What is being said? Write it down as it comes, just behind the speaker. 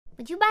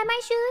Would you buy my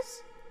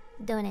shoes?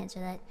 Don't answer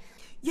that.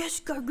 Yes,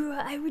 Gawr,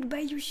 I would buy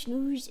your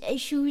shoes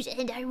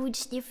and I would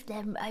sniff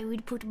them. I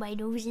would put my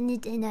nose in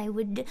it and I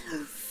would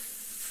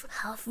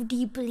half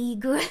deeply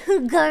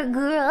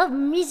Gawr,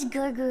 Miss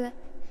Gawr.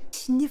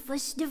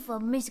 Sniffer,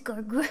 Miss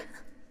Gawr.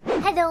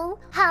 Hello,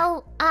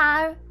 how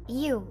are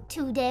you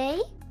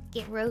today?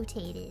 Get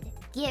rotated.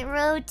 Get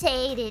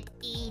rotated,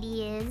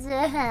 idiots.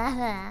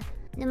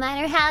 No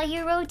matter how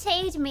you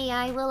rotate me,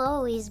 I will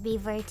always be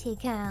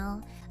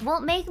vertical.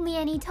 Won't make me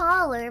any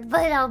taller,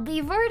 but I'll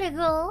be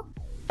vertical.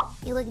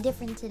 You look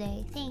different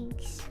today.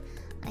 Thanks.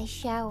 I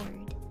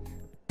showered.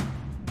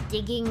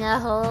 Digging a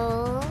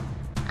hole.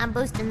 I'm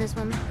boosting this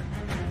one.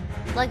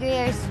 Plug your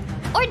ears.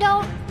 Or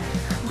don't.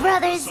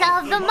 Brothers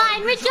of the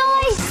mind,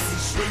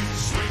 rejoice!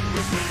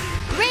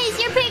 Raise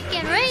your pick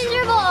and raise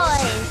your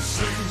voice.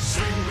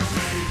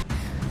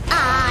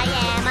 I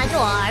am a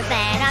dwarf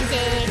and I'm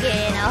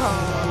digging a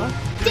hole.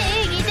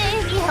 Diggy,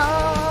 diggy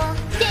hole.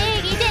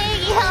 Diggy,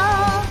 diggy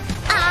hole.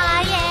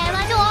 I am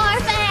a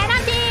dwarf and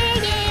I'm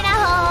digging a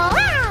hole.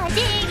 Ah,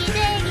 diggy,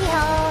 diggy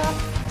hole.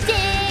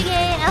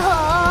 Digging a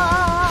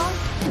hole.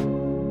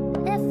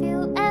 If you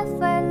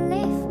ever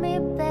leave me,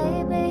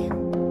 baby,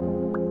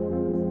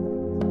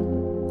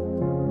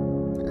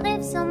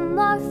 leave some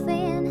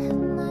morphine at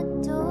my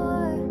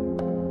door.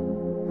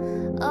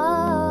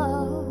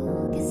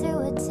 Oh, 'cause it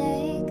would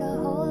take a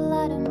whole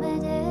lot of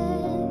medication.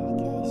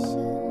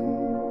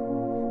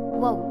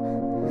 Whoa,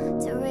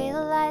 to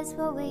realize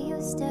what we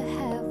used to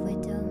have, we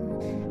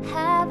don't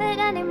have it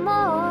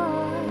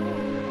anymore.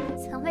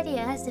 Somebody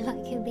asked if I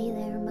could be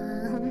their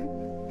mom.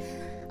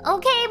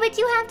 Okay, but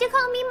you have to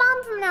call me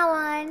mom from now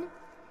on.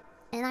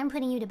 And I'm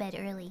putting you to bed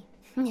early.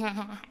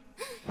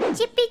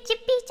 Chippy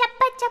chippy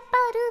chappa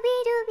chappa dooby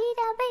dooby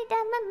da ba da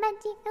ma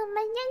magic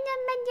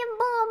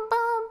boom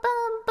boom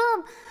boom boom.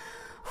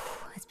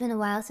 It's been a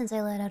while since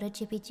I let out a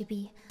chippy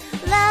chippy.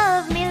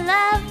 Love me,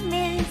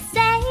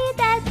 say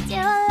that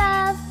you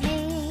love me.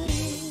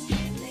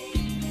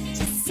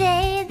 Just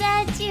say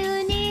that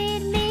you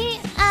need me.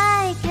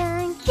 I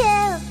don't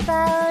care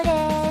about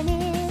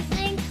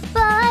anything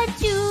but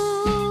you.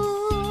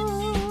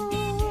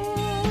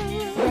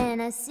 When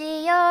I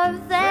see your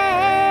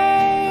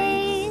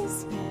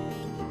face,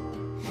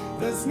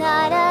 there's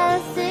not a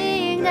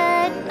thing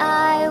that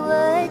I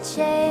would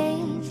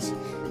change.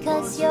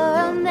 'Cause you're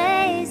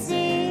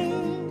amazing,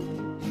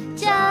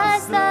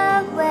 just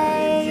the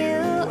way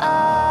you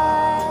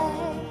are.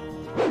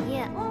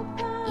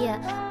 Yeah,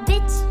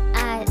 bitch,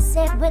 I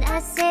said what I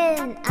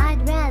said.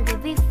 I'd rather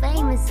be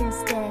famous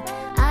instead.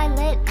 I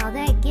let all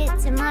that get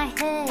to my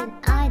head.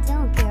 I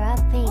don't care, I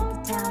paint the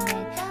town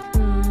red.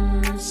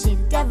 She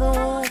the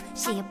devil,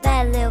 she a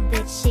bad little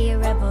bitch, she a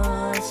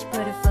rebel. She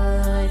put her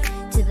foot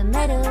to the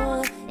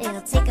metal.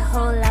 It'll take a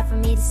whole lot for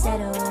me to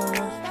settle.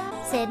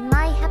 Said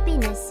my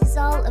happiness is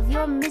all of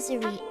your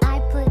misery. I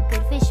put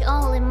good fish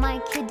all in my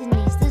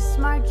kidneys. The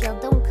smart gel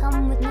don't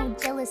come with no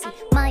jealousy.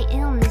 My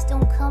illness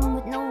don't come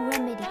with no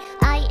remedy.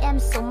 I am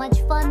so much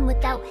fun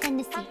without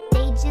Hennessy.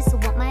 They just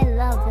want my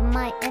love and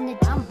my energy.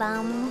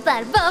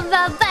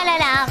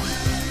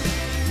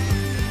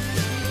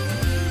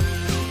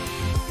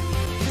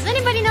 Does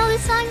anybody know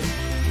this song?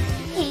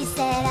 He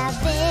said I've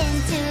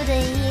been to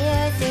the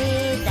year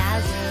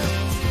 3000.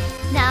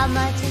 Not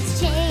much has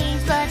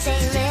changed, but they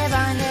live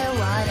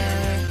underwater.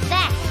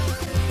 That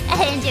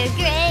and your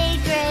great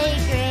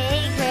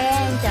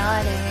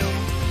granddaughter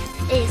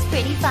is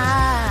pretty fine.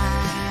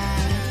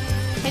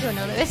 I don't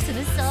know the rest of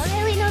the song. I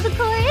only know the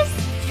chorus.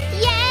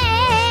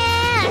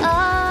 Yeah.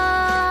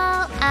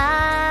 All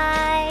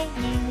I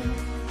knew.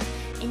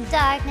 In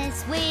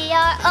darkness we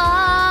are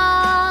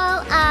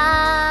all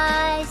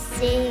I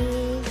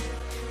see.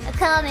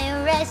 Come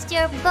and rest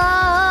your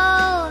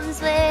bones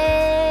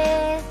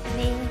with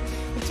me.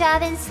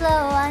 Driving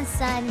slow on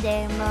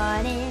Sunday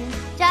morning.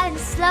 Driving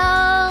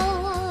slow.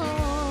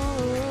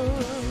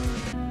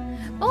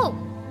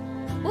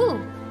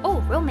 Oh,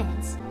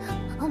 romance.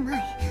 Oh my.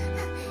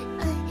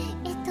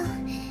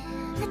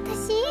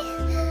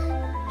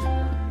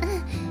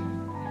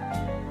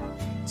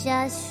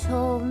 Just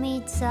hold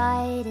me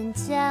tight and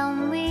tell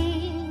me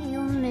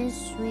you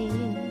miss me.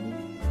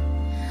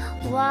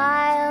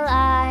 While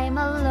I'm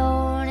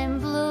alone and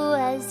blue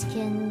as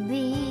can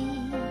be.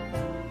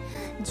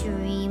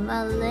 Dream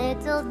a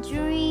little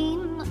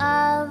dream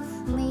of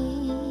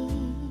me.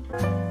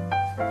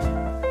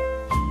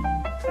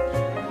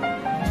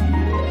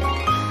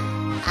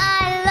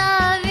 I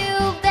love you,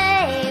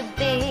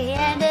 baby,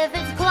 and if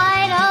it's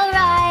quite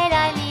alright,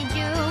 I need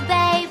you,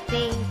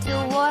 baby, to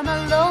warm a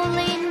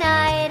lonely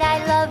night. I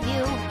love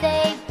you,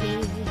 baby.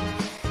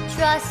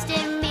 Trust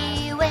in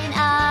me when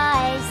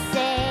I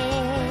say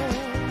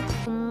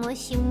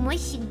mushy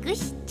mushy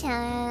gushy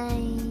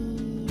time.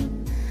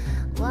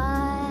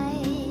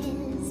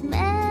 Wise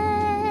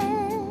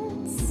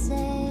men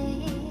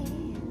say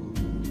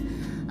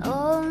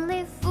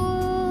only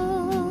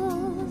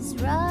fools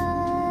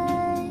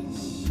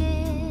rush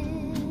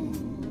in,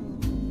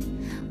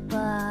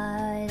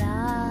 but I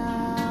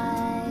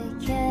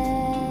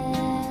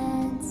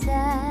can't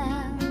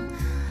tell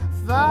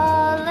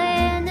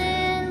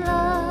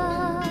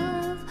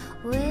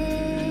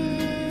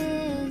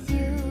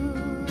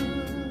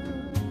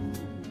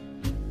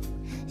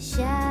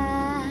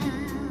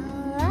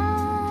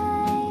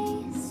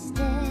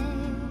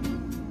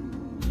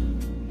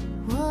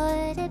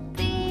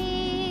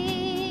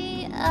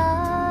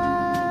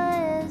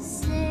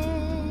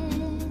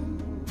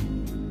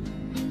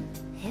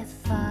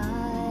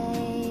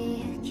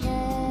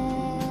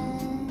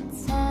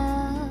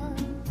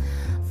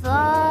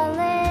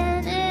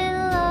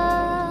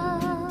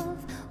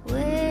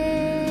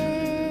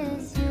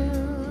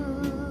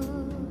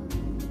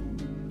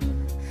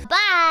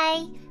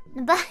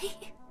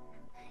Bye.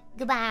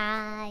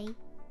 Goodbye.